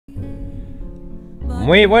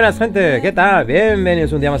Muy buenas, gente, ¿qué tal?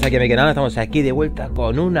 Bienvenidos un día más aquí a mi canal. Estamos aquí de vuelta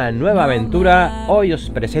con una nueva aventura. Hoy os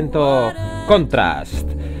presento Contrast,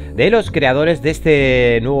 de los creadores de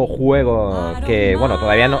este nuevo juego que, bueno,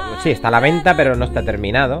 todavía no... Sí, está a la venta, pero no está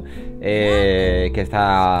terminado, que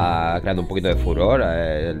está creando un poquito de furor,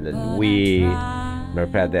 el We... No,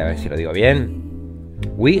 espérate, a ver si lo digo bien.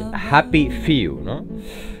 We Happy Few, ¿no?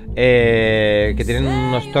 Que tienen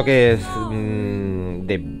unos toques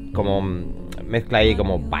de... como... mezcla ahí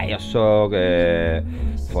como Bioshock,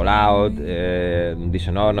 Fallout,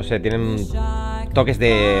 Dishonored, no sé, tienen toques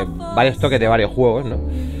de... varios toques de varios juegos, ¿no?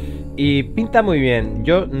 Y pinta muy bien.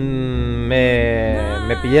 Yo me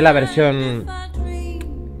pillé la versión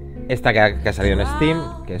esta que ha salido en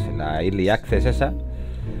Steam, que es la Early Access esa,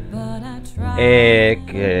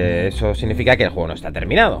 que eso significa que el juego no está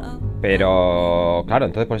terminado. Pero claro,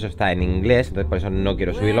 entonces por eso está en inglés, entonces por eso no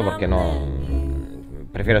quiero subirlo, porque no...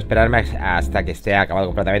 Prefiero esperarme hasta que esté acabado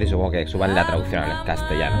completamente y supongo que suban la traducción al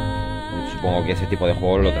castellano. Supongo que ese tipo de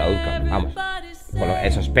juegos lo traduzcan, vamos. Bueno,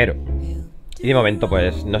 eso espero. Y de momento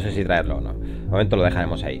pues no sé si traerlo o no. De momento lo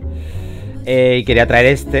dejaremos ahí. Y quería traer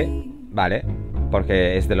este, ¿vale?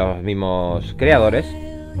 Porque es de los mismos creadores.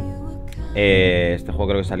 Este juego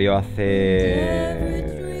creo que salió hace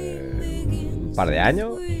un par de años,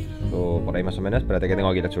 o por ahí más o menos. Espérate que tengo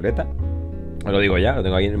aquí la chuleta. Os lo digo ya, lo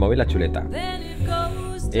tengo aquí en el móvil, la chuleta.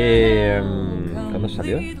 ¿Cuándo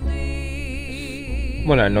salió?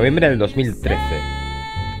 Bueno, en noviembre del 2013.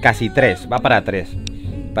 Casi 3, va para 3.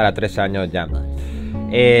 Para 3 años ya.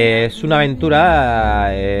 Es una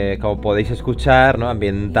aventura, como podéis escuchar, ¿no?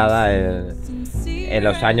 Ambientada en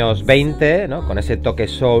los años 20, ¿no? Con ese toque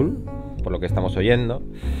soul, por lo que estamos oyendo.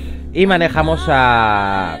 Y manejamos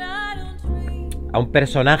a un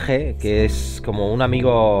personaje que es como un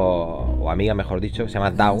amigo, o amiga mejor dicho, que se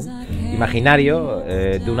llama Dawn, imaginario,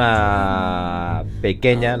 de una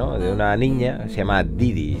pequeña, ¿no? De una niña, se llama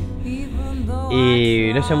Didi.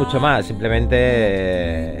 Y no sé mucho más,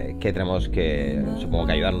 simplemente que tenemos que, supongo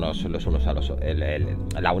que ayudarnos los unos a los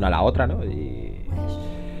la una a la otra, ¿no?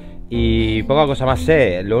 Y poca cosa más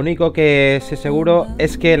sé. Lo único que sé seguro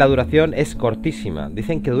es que la duración es cortísima.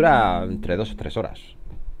 Dicen que dura entre 2 o 3 horas.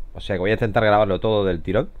 O sea que voy a intentar grabarlo todo del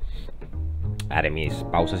tirón. Haré mis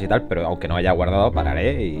pausas y tal, pero aunque no haya guardado,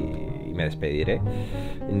 pararé y me despediré.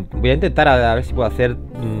 Voy a intentar a ver si puedo hacer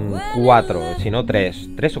 4, si no 3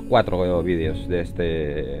 o 4 vídeos de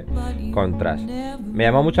este Contrast. Me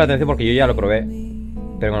llamó mucho la atención porque yo ya lo probé,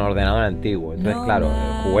 pero con ordenador antiguo. Entonces, claro,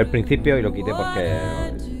 jugué al principio y lo quité porque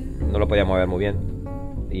no lo podía mover muy bien.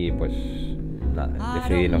 Y pues nada,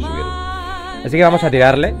 decidí no subirlo. Así que vamos a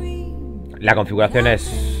tirarle. La configuración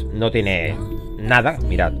no tiene nada,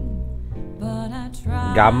 mirad.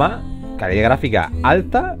 Gama, calidad gráfica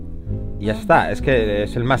alta y ya está, es que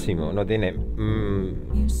es el máximo. No tiene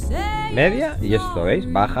media y esto,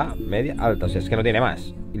 ¿veis? Baja, media, alta, o sea, es que no tiene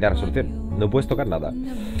más. Y la resolución, no puedes tocar nada.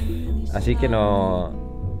 Así que no...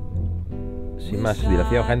 Sin más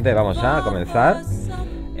dilación, gente, vamos a comenzar.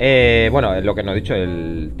 Bueno, lo que nos he dicho,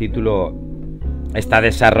 el título está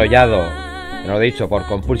desarrollado, no lo he dicho, por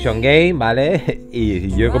Compulsion Game, ¿vale?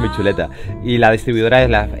 Y yo con mi chuleta. Y la distribuidora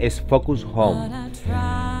es Focus Home.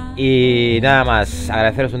 Y nada más,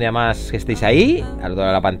 agradeceros un día más que estéis ahí, al otro lado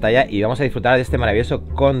de la pantalla. Y vamos a disfrutar de este maravilloso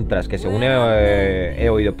Contrast, que según he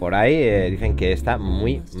oído por ahí, dicen que está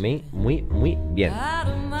muy bien.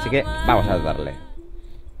 Así que vamos a darle.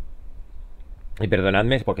 Y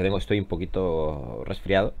perdonadme porque estoy un poquito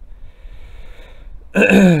resfriado.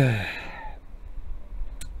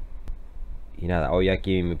 Y nada, hoy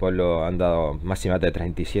aquí en mi pueblo han dado máxima de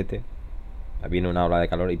 37. Viene una ola de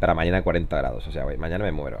calor y para mañana 40 grados. O sea, mañana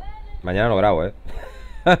me muero. Mañana no grabo,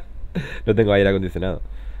 no tengo aire acondicionado.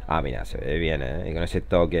 Ah, mira, se ve bien, y con ese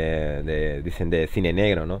toque dicen de cine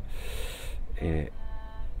negro, ¿no?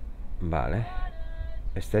 Vale.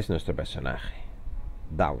 Este es nuestro personaje,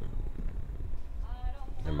 Down.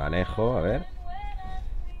 El manejo, a ver.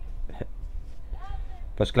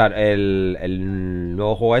 Pues claro, el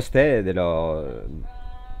nuevo juego este de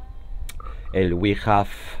el We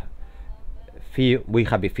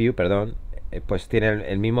Happy Few, perdón, pues tiene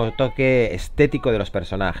el mismo toque estético de los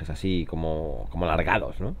personajes, así como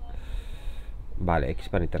alargados, ¿no? Vale, X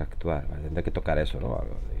para interactuar, vale, tendré que tocar eso, ¿no?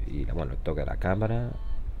 Y bueno, el toque de la cámara.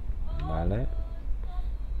 Vale.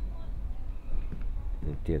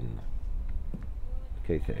 Entiendo.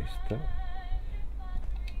 ¿Qué dice esto?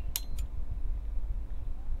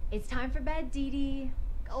 It's time for bed, Didi.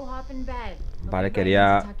 Go hop in bed. Vale,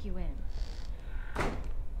 quería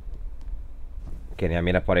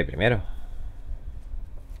mirar por ahí primero.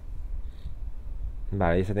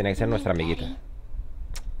 Vale, esa tiene que ser nuestra amiguita.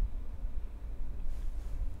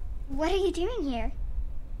 What are you doing here?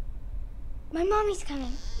 My mommy's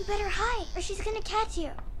coming. You better hide, or she's gonna catch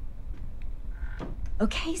you.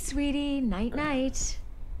 Okay, sweetie. Night, night.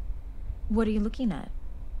 What are you looking at?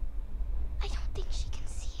 I don't think she can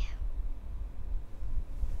see you.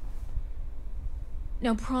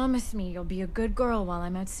 Now promise me you'll be a good girl while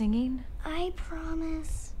I'm out singing. I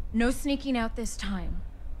promise. No sneaking out this time.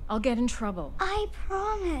 I'll get in trouble. I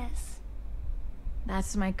promise.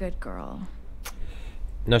 That's my good girl.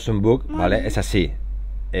 No es un bug, ¿vale? Es así.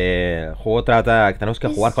 El juego trata que tenemos que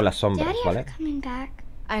jugar con las sombras, Daddy ¿vale? ever coming back?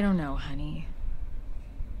 I don't know, honey.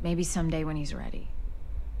 Maybe someday when he's ready.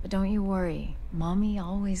 But don't you worry. Mommy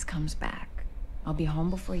always comes back. I'll be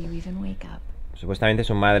home before you even wake up. Supuestamente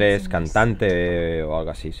su madre es cantante o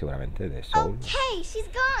algo así, seguramente, de soul. Okay, she's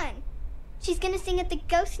gone. She's gonna sing at the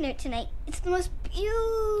Ghost Note tonight. It's the most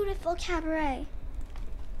beautiful cabaret.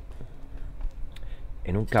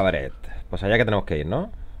 En un cabaret. Pues allá que tenemos que ir, ¿no?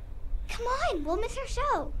 Come on, we'll miss her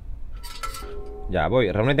show. Ya voy.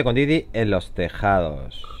 Reúnete con Didi en los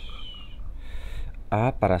tejados.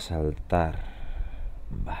 A para saltar.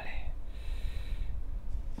 Vale.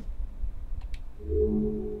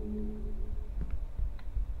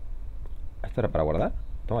 ¿Esto era para guardar?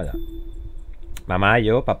 Toma ya. Mamá,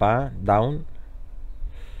 yo, papá, Down.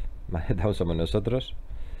 Vale, Down somos nosotros.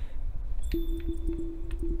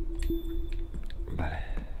 Vale.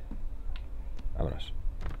 Vámonos.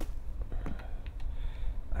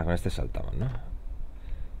 Ah, con este saltamos, ¿no?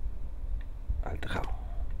 Al tejado.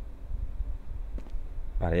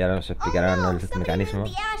 Vale, ya nos explicarán el mecanismo.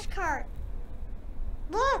 The ash cart.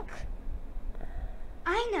 Look.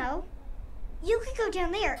 I know. You could go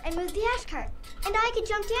down there and move the ash cart, and I could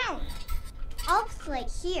jump down. I'll play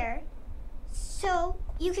here, so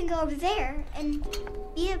you can go over there and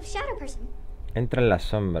be a shadow person. Entra en las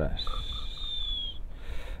sombras.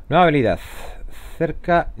 Nueva habilidad.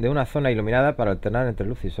 Cerca de una zona iluminada para alternar entre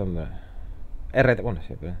luz y sombra. RT. Bueno,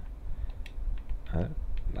 sí, pero... A ver.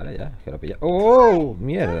 Vale, ya. Que lo pilla. ¡Oh!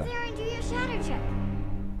 ¡Mierda! Go there and do your shadow check.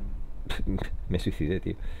 Me suicidé,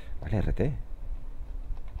 tío. Vale, RT.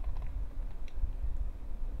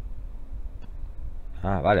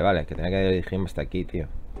 Ah, vale, vale. Que tenía que dirigirme hasta aquí, tío.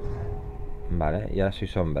 Vale, y ahora soy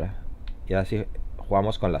sombra. Y ahora sí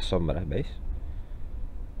jugamos con las sombras, ¿veis?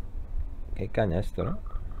 Qué caña esto,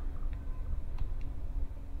 ¿no?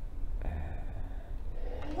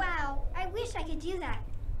 Wow, I wish I could do that.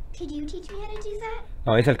 Could you teach me how to do that?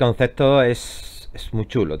 No, veis, el concepto es muy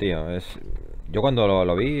chulo, tío. Yo cuando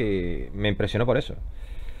lo vi me impresionó por eso.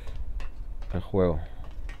 El juego.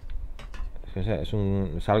 Es, que,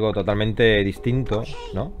 es algo totalmente distinto,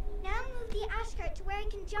 ¿no? Now move the ash cart to where I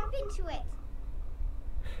can jump into it.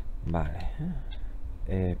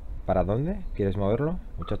 Vale. ¿Para dónde? ¿Quieres moverlo?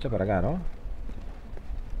 Muchacho, para acá, ¿no?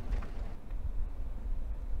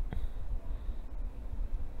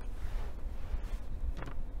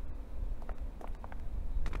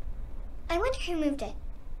 I wonder who moved it.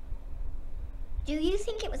 Do you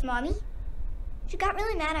think it was Mommy? She got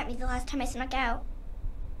really mad at me the last time I snuck out.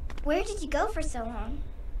 Where did you go for so long?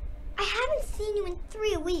 I haven't seen you in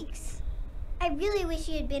 3 weeks. I really wish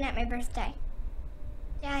you had been at my birthday.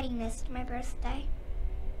 Daddy missed my birthday.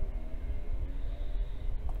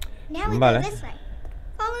 Now we Vale. go this way.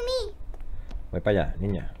 Follow me. Voy para allá,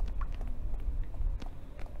 niña.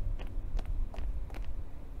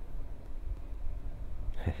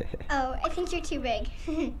 Oh, I think you're too big.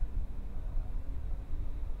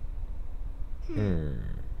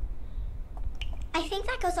 I think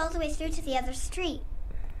that goes all the way through to the other street.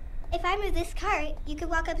 If I move this cart, you could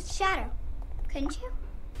walk up its shadow. Couldn't you?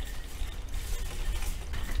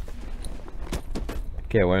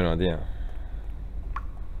 Qué bueno, tío.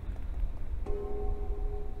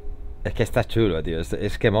 Es que está chulo, tío.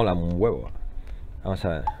 Es que mola un huevo. Vamos a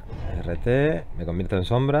ver. RT, me convierto en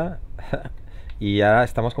sombra. Y ahora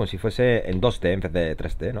estamos como si fuese en 2D en vez de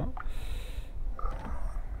 3D, ¿no?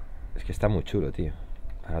 Es que está muy chulo, tío.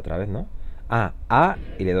 Ahora otra vez, ¿no? Ah, A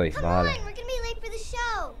y le doy. Vale.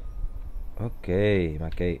 Ok,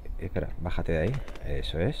 ok. Espera, bájate de ahí.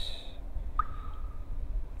 Eso es.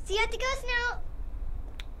 See you at the Ghost Note.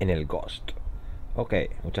 En el Ghost. Ok,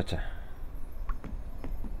 muchacha.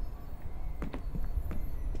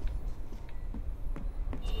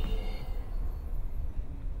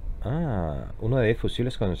 Ah, 1 de 10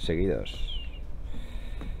 fusiles conseguidos.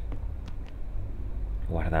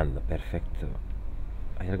 Guardando, perfecto.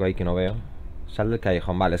 Hay algo ahí que no veo. Sal del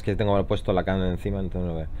callejón, vale, es que tengo puesto la cámara encima, entonces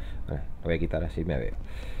no veo. Vale, lo voy a quitar así me veo.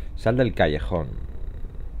 Sal del callejón.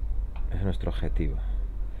 Es nuestro objetivo.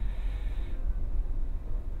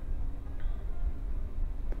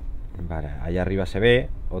 Vale, allá arriba se ve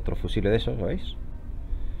otro fusil de esos, ¿lo veis?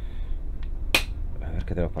 ver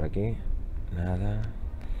qué tenemos por aquí. Nada.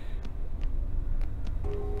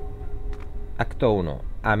 Acto 1.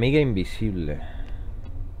 Amiga invisible.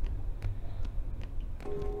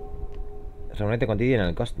 Reúnete con Didi en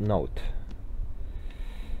el Ghost Note.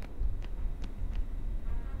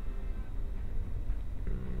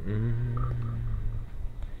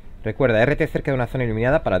 Recuerda, RT cerca de una zona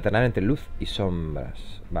iluminada para alternar entre luz y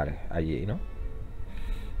sombras. Vale, allí, ¿no?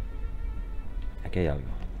 Aquí hay algo.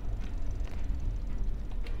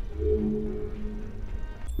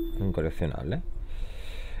 Un coleccionable.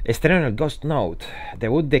 Estreno en el Ghost Note.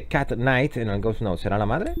 Debut de Cat Knight en el Ghost Note. ¿Será la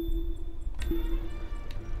madre?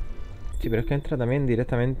 Sí, pero es que entra también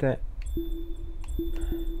directamente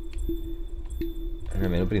en el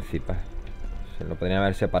menú principal. Se lo podrían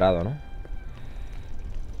haber separado, ¿no?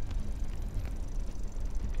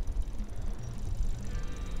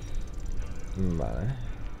 Vale.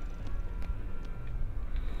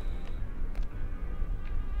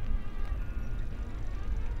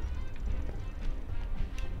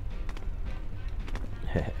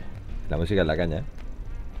 La música es la caña, ¿eh?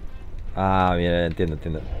 Ah, mira, entiendo.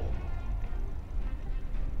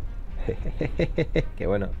 Qué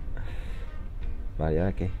bueno. Vale, ¿y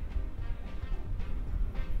ahora qué?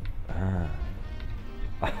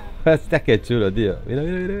 Hostia, qué chulo, tío.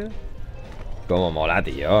 Mira. Cómo mola,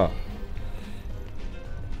 tío.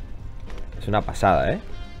 Es una pasada, ¿eh?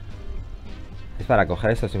 Es para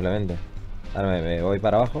coger esto simplemente. Ahora me voy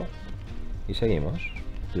para abajo y seguimos.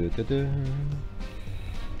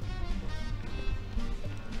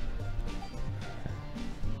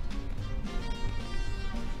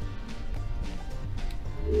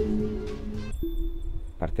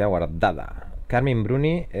 Partida guardada. Carmen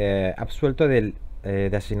Bruni absuelto de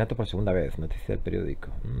asesinato por segunda vez. Noticia del periódico.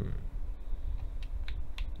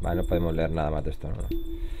 Vale, no podemos leer nada más de esto, ¿no?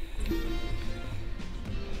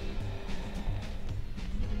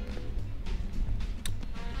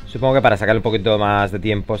 Supongo que para sacar un poquito más de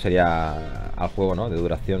tiempo sería al juego, ¿no? De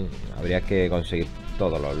duración. Habría que conseguir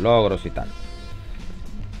todos los logros y tal.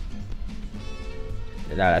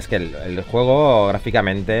 La verdad es que el juego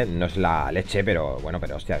gráficamente no es la leche, pero bueno,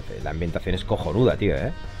 pero hostia, la ambientación es cojonuda, tío,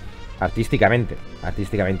 ¿eh? Artísticamente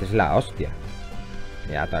es la hostia.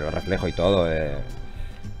 Mira, tal, lo reflejo y todo,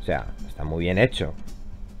 o sea, está muy bien hecho.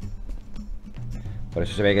 Por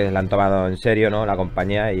eso se ve que se la han tomado en serio, ¿no? La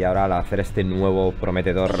compañía, y ahora al hacer este nuevo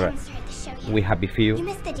prometedor We Happy Few.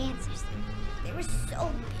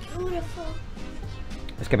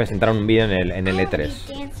 Es que presentaron un vídeo en el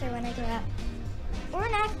E3.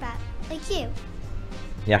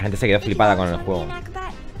 Y la gente se quedó flipada con el juego.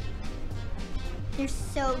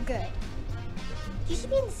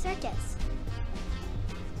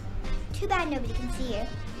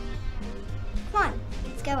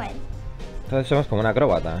 Entonces somos como una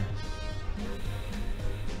acróbata.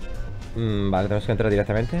 Vale, tenemos que entrar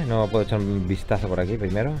directamente. No puedo echar un vistazo por aquí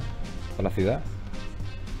primero. Por la ciudad.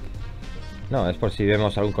 No, es por si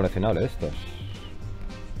vemos algún coleccionable de estos.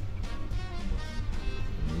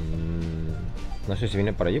 No sé si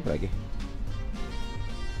viene por allí o por aquí.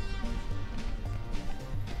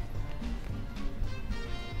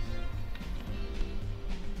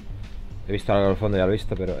 He visto algo al fondo, ya lo he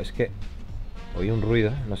visto, pero es que oí un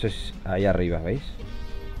ruido. No sé si ahí arriba, ¿veis?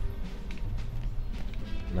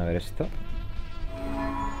 A ver esto.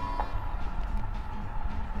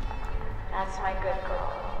 That's my good girl.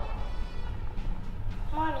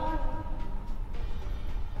 Mommy,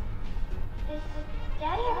 is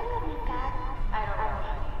Daddy ever coming back? I don't know,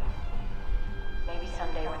 honey. Maybe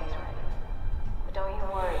someday when he's ready. But don't you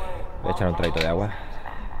worry. Voy a echar un traguito de agua.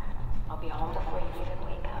 I'll be home before you even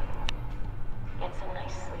wake up. Get some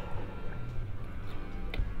nice sleep.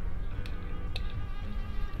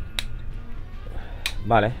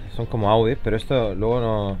 Vale, son como audios, pero esto luego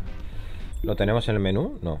no lo tenemos en el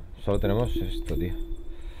menú. No, solo tenemos esto, tío.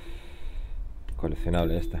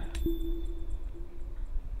 Coleccionable esta.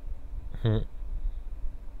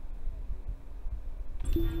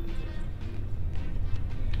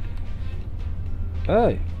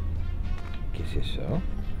 ¡Ay! ¿Qué es eso?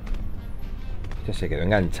 Hostia, se quedó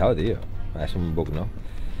enganchado, tío. Ah, es un bug, ¿no?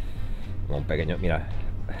 Como un pequeño... Mira.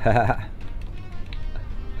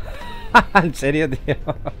 ¿En serio, tío?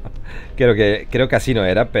 Creo que así no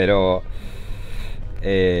era, pero...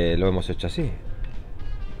 lo hemos hecho así.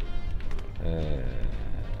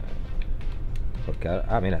 Porque ahora...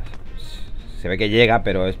 Ah, mira. Se ve que llega,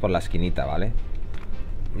 pero es por la esquinita, ¿vale?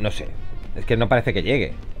 No sé. Es que no parece que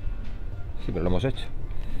llegue. Sí, pero lo hemos hecho.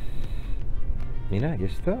 Mira, ¿y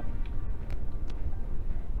esto?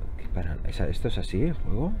 ¿Qué para? ¿Esto es así, el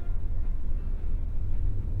juego?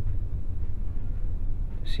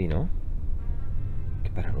 Sí, ¿no?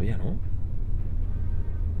 Qué paranoia, ¿no?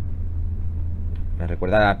 Me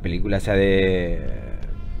recuerda a la película esa de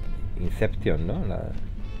Inception, ¿no?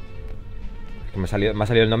 Es que me ha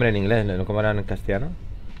salido el nombre en inglés, ¿no? ¿Cómo era en castellano?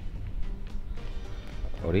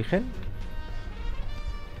 ¿Origen?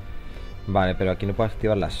 Vale, pero aquí no puedo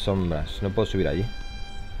activar las sombras. No puedo subir allí.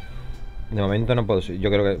 De momento no puedo subir. Yo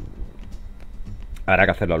creo que habrá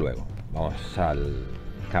que hacerlo luego. Vamos al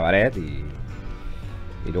cabaret y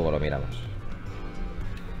luego lo miramos.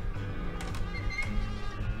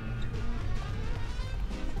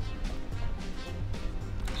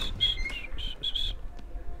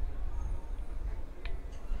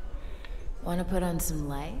 Wanna put on some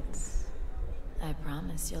lights? I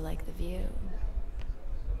promise you'll like the view.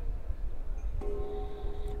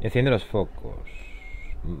 Enciende los focos.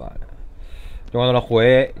 Vale. Yo cuando lo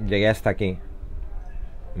jugué llegué hasta aquí.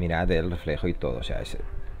 Mirad el reflejo y todo. O sea,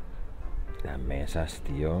 las mesas,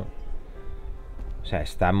 tío. O sea,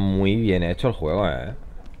 está muy bien hecho el juego, ¿eh?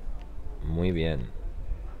 Muy bien.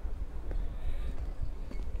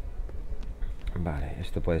 Vale,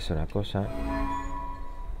 esto puede ser una cosa.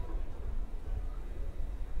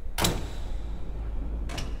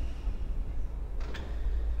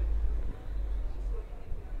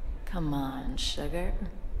 Come on, sugar.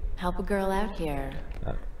 Help a girl out here.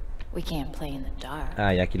 We can't play in the dark.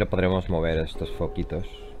 Ah, y aquí lo podremos mover, estos foquitos.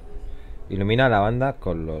 Ilumina la banda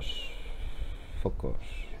con los focos.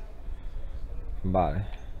 Vale.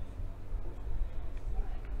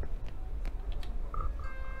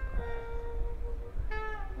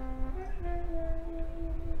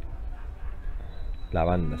 La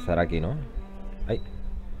banda estará aquí, ¿no? ¡Ay!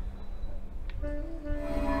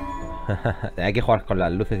 Hay que jugar con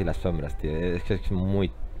las luces y las sombras, tío. Es que es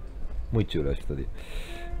muy chulo esto, tío.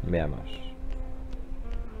 Veamos.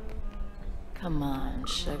 Come on,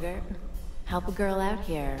 sugar. Help a girl out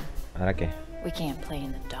here. ¿Ahora qué? We can't play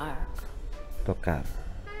in the dark. Tocar.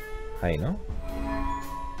 Ahí, ¿no?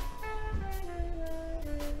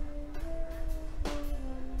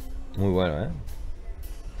 Muy bueno, ¿eh?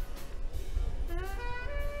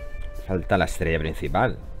 Falta la estrella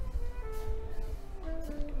principal.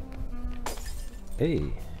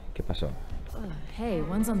 Hey, ¿qué pasó? Oh, hey,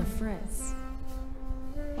 one's on the fritz.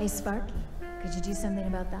 Hey, Sparky, could you do something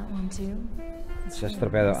about that one too? Se ha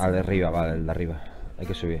estropeado al de arriba, vale, el de arriba. Hay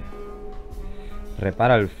que subir.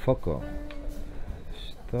 Repara el foco.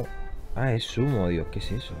 Esto... Ah, es humo, Dios, ¿qué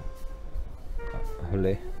es eso?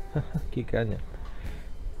 Ole. Qué caña.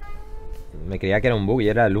 Me creía que era un bug y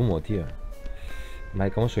era el humo, tío.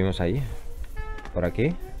 Vale, ¿cómo subimos ahí? ¿Por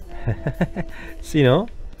aquí? ¿Sí, no?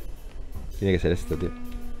 Tiene que ser esto, tío.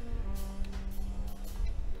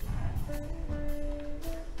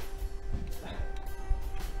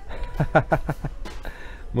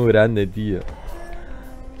 Muy grande, tío.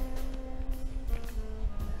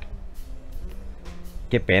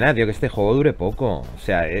 Qué pena, tío, que este juego dure poco. O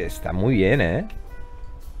sea, está muy bien, ¿eh?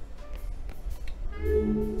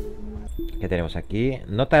 ¿Qué tenemos aquí?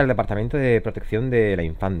 Nota del Departamento de Protección de la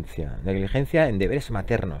Infancia. Negligencia en deberes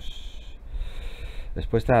maternos.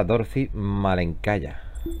 Respuesta a Dorothy Malencaya.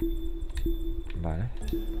 Vale.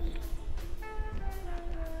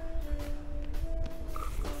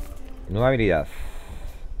 Nueva habilidad.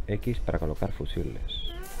 X para colocar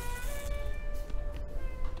fusibles.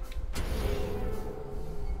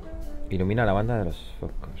 Ilumina la banda de los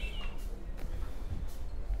focos.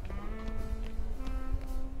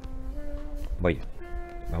 Voy.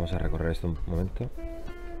 Vamos a recorrer esto un momento.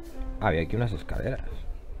 Ah, había aquí unas escaleras.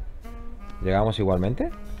 ¿Llegamos igualmente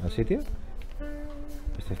al sitio?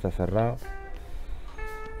 Este está cerrado.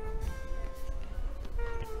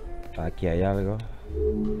 Aquí hay algo.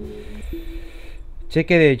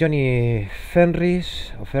 Cheque de Johnny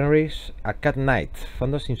Fenris o Fenris a Cat Knight.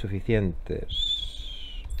 Fondos insuficientes.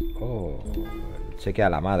 Oh, cheque a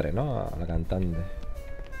la madre, ¿no? A la cantante.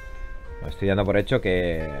 Me estoy dando por hecho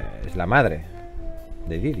que es la madre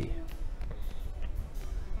de Didi.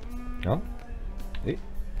 ¿No? ¿Sí?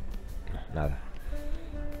 No, nada.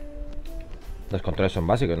 Los controles son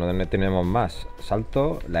básicos, no tenemos más.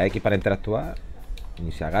 Salto, la X para interactuar.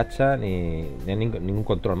 Ni se agacha, ni ningún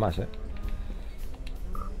control más, ¿eh?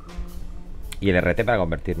 Y el RT para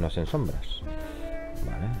convertirnos en sombras.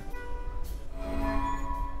 Vale.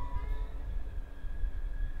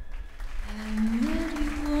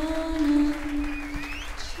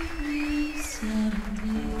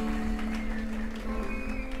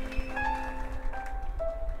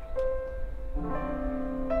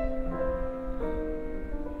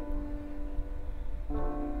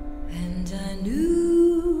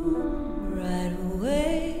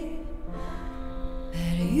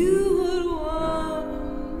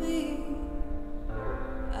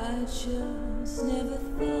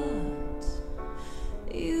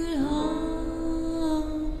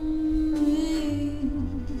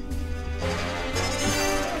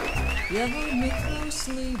 You hold me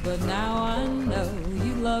closely, but now I know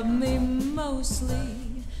you love me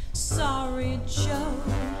mostly. Sorry, Joe,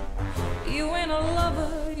 you ain't a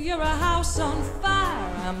lover, you're a house on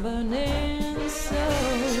fire, I'm burning so.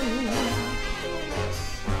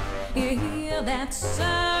 You hear that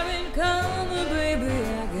siren coming, baby,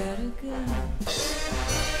 I gotta go.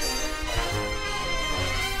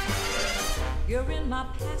 You're in my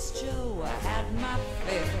past, Joe, I had my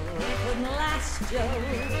fill, it couldn't last, Joe,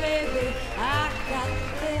 baby, I got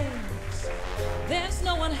this. There's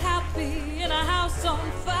no one happy in a house on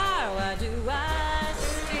fire, why do I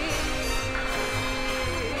still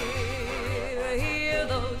hear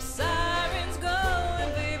those sirens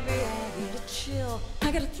going, baby, I get a chill,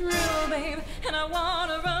 I get a thrill, babe, and I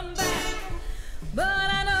wanna run back, but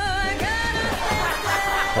I know I gotta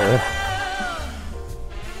stay.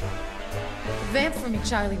 Vamp for me,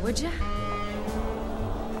 Charlie, would ya?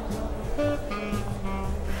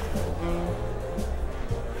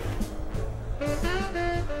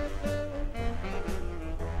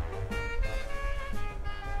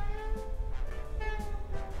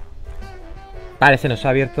 Vale, se nos ha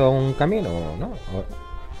abierto un camino, ¿no?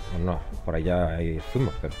 O no, por allá ahí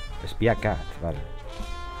fuimos, pero... Espía Cat, vale.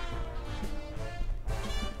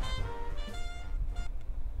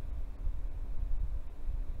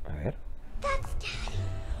 A ver.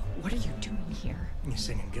 What are you doing here? You're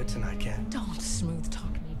singing good tonight, Cat. Don't smooth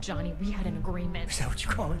talk me, Johnny. We had an agreement. Is that what you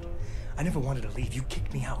call it? I never wanted to leave. You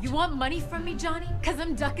kicked me out. You want money from me, Johnny? Cause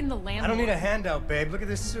I'm ducking the landlord. I don't need a handout, babe. Look at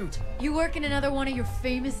this suit. You work in another one of your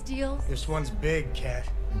famous deals? This one's big, Cat.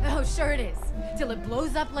 Oh, sure it is. Till it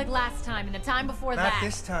blows up like last time and the time before Not that. Not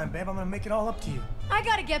this time, babe. I'm gonna make it all up to you. I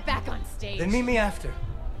gotta get back on stage. Then meet me after.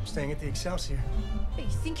 I'm staying at the Excelsior. Hey, you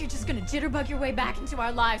think you're just gonna jitterbug your way back into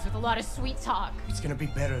our lives with a lot of sweet talk? It's gonna be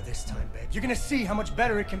better this time, babe. You're gonna see how much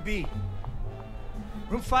better it can be.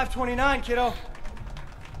 Room 529, kiddo.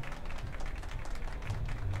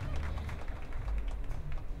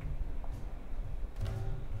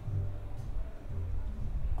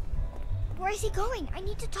 Where is he going? I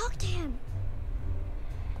need to talk to him.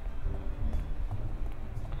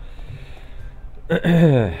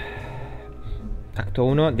 Acto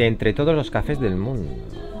 1 de entre todos los cafés del mundo.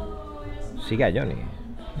 Sigue a Johnny.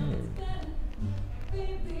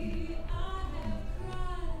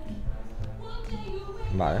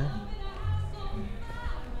 Vale.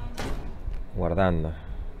 Guardando.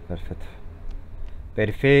 Perfecto.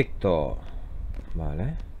 Perfecto.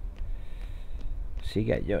 Vale.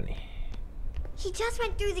 Sigue a Johnny. He just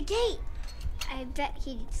went through the gate. I bet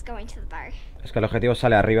he's going to the bar. Es que el objetivo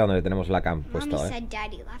sale arriba donde tenemos la cam Mommy puesto, said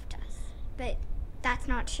Daddy left us, but that's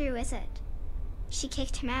not true, is it? She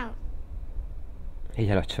kicked him out.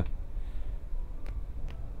 Ella lo ha hecho.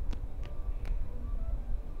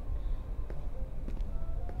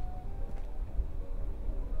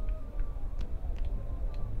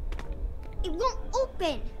 It won't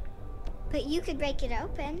open. But you could break it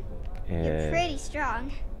open. You're pretty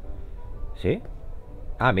strong. ¿Sí?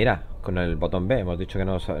 Ah, mira, con el botón B. Hemos dicho que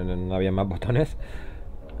no había más botones.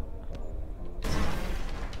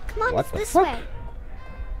 Come on, What it's the this fuck? way.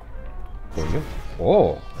 Coño.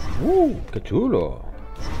 ¡Oh! ¡Qué chulo!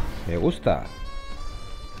 Me gusta.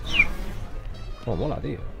 Oh, mola,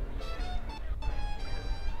 tío.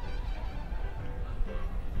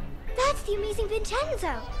 That's the amazing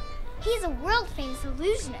Vincenzo. He's a world-famous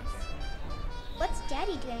illusionist. What's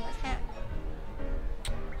Daddy doing with him?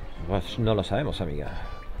 Pues no lo sabemos, amiga.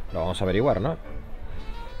 Lo vamos a averiguar, ¿no?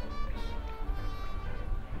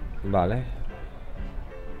 Vale.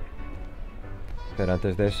 Pero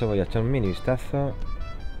antes de eso voy a echar un mini vistazo.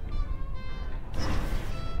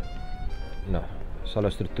 No, solo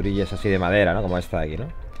estructurillas así de madera, ¿no? Como esta de aquí, ¿no?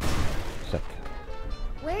 Exacto.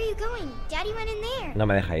 Where are you going? Daddy went in there. No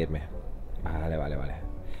me deja irme. Vale, vale, vale.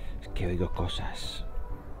 Es que oigo cosas.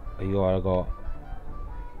 Oigo algo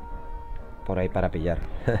por ahí para pillar.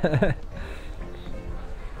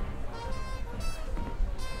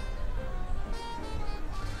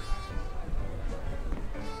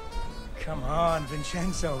 Come on,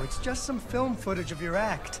 Vincenzo. It's just some film footage of your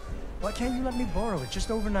act. Why can't you let me borrow it just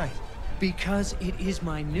overnight? Because it is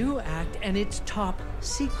my new act and it's top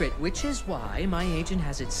secret, which is why my agent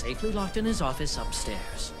has it safely locked in his office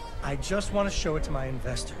upstairs. I just want to show it to my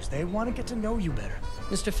investors. They want to get to know you better.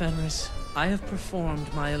 Mr. Fenris, I have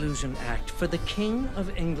performed my illusion act for the King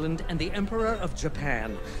of England and the Emperor of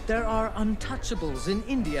Japan. There are untouchables in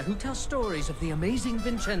India who tell stories of the amazing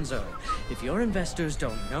Vincenzo. If your investors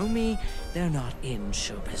don't know me, they're not in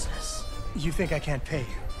show business. You think I can't pay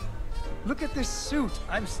you? Look at this suit.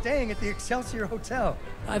 I'm staying at the Excelsior Hotel.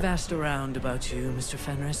 I've asked around about you, Mr.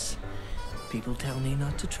 Fenris. People tell me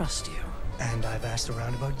not to trust you. And I've asked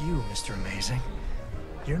around about you, Mr. Amazing.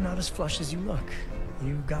 You're not as flush as you look.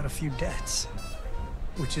 You've got a few debts.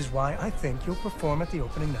 Which is why I think you'll perform at the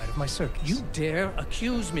opening night of my circus. You dare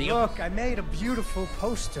accuse me of... Look, I made a beautiful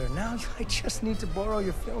poster. Now I just need to borrow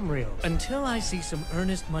your film reel. Until I see some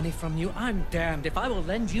earnest money from you, I'm damned if I will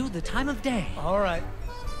lend you the time of day. All right.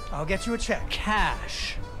 I'll get you a check.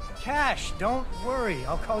 Cash. Cash, don't worry.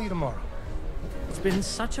 I'll call you tomorrow. It's been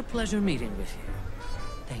such a pleasure meeting with you.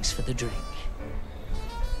 Thanks for the drink.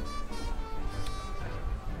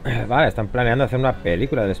 Vale, están planeando hacer una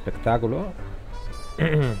película del espectáculo.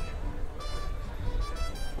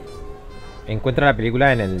 Encuentra la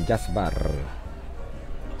película en el Jazz Bar.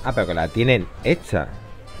 Ah, pero que la tienen hecha.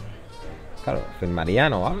 Claro,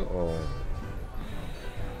 filmarían o algo.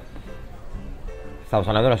 Estamos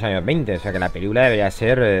hablando de los años 20. O sea que la película debería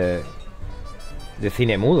ser de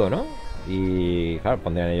cine mudo, ¿no? Y claro,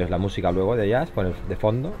 pondrían ellos la música luego de jazz de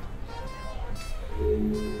fondo.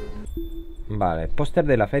 Vale, póster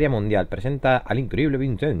de la Feria Mundial. Presenta al increíble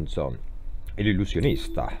Vincenzo, el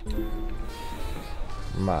ilusionista.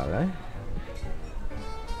 Vale.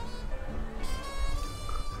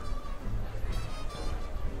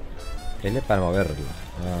 L para moverlo.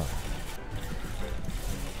 Ah.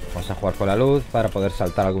 Vamos a jugar con la luz para poder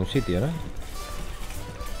saltar a algún sitio, ¿no?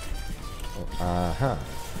 Ajá.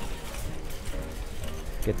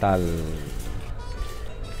 ¿Qué tal?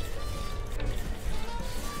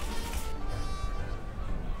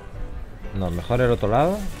 No, mejor el otro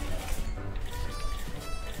lado.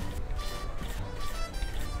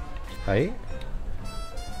 Ahí.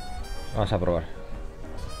 Vamos a probar.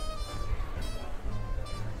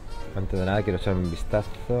 Antes de nada quiero echar un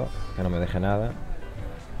vistazo, que no me deje nada.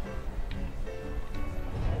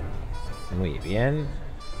 Muy bien.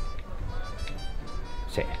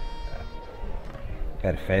 Sí.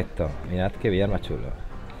 Perfecto. Mirad qué billar más chulo.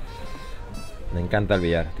 Me encanta el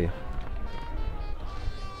billar, tío.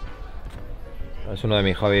 Es uno de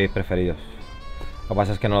mis hobbies preferidos. Lo que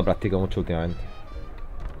pasa es que no lo practico mucho últimamente.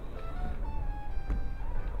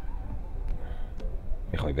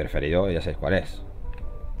 Mi hobby preferido, ya sabéis cuál es.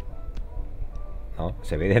 ¿No?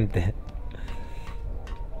 Es evidente.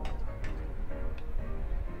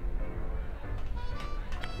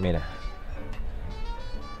 Mira.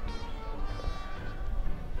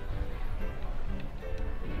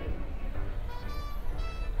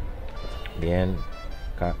 Bien.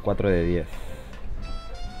 4 de 10.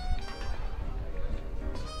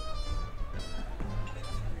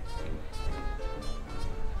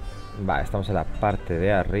 Vale, estamos en la parte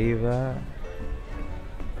de arriba.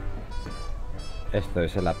 Esto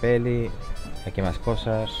es en la peli. Aquí más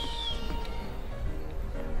cosas.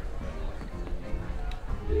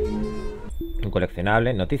 Un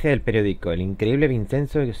coleccionable. Noticia del periódico. El increíble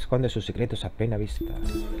Vincenzo esconde sus secretos a plena vista.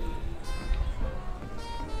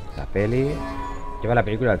 La peli. Lleva la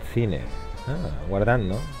película al cine. Ah,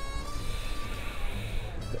 guardando.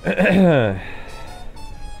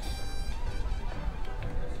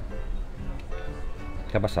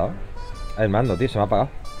 ¿Qué ha pasado? El mando, tío, se me ha apagado.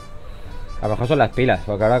 A lo mejor son las pilas,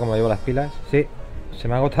 porque ahora como llevo las pilas. Sí, se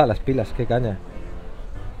me han agotado las pilas, qué caña.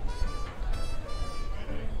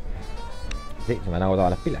 Sí, se me han agotado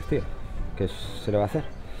las pilas, tío. ¿Qué se le va a hacer?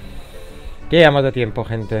 ¿Qué llevamos de tiempo,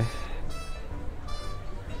 gente?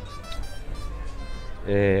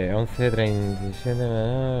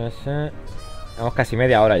 11:37. Vamos casi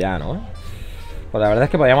media hora ya, ¿no? Pues la verdad es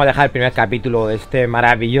que podríamos dejar el primer capítulo de este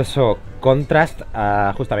maravilloso Contrast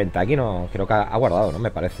justamente aquí, ¿no? Creo que ha guardado, ¿no?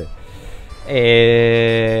 Me parece.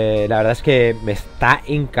 La verdad es que me está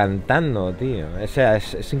encantando, tío. O sea,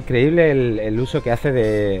 es increíble el uso que hace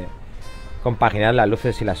de compaginar las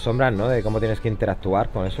luces y las sombras, ¿no? De cómo tienes que interactuar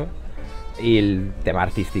con eso. Y el tema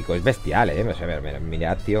artístico es bestial, ¿eh? O sea,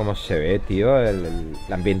 mirad, tío, cómo se ve, tío.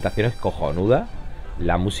 La ambientación es cojonuda.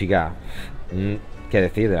 La música... ¿Qué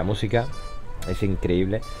decir de la música? Es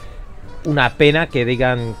increíble. Una pena que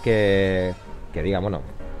digan bueno,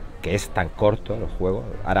 que es tan corto el juego.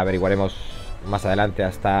 Ahora averiguaremos más adelante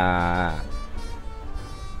hasta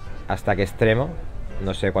qué extremo.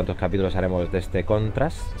 No sé cuántos capítulos haremos de este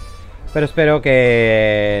Contrast, pero espero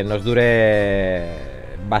que nos dure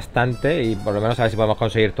bastante y por lo menos a ver si podemos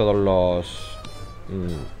conseguir todos los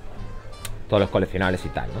coleccionables y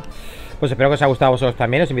tal, ¿no? Pues espero que os haya gustado a vosotros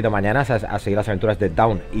también. Os invito mañana a seguir las aventuras de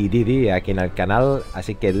Dawn y Didi aquí en el canal.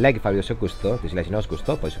 Así que like, Fabio, si os gustó. Y si no os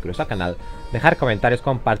gustó, pues suscribiros al canal, dejar comentarios,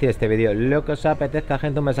 compartir este vídeo, lo que os apetezca,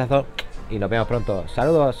 gente. Un besazo y nos vemos pronto.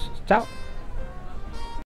 Saludos, chao.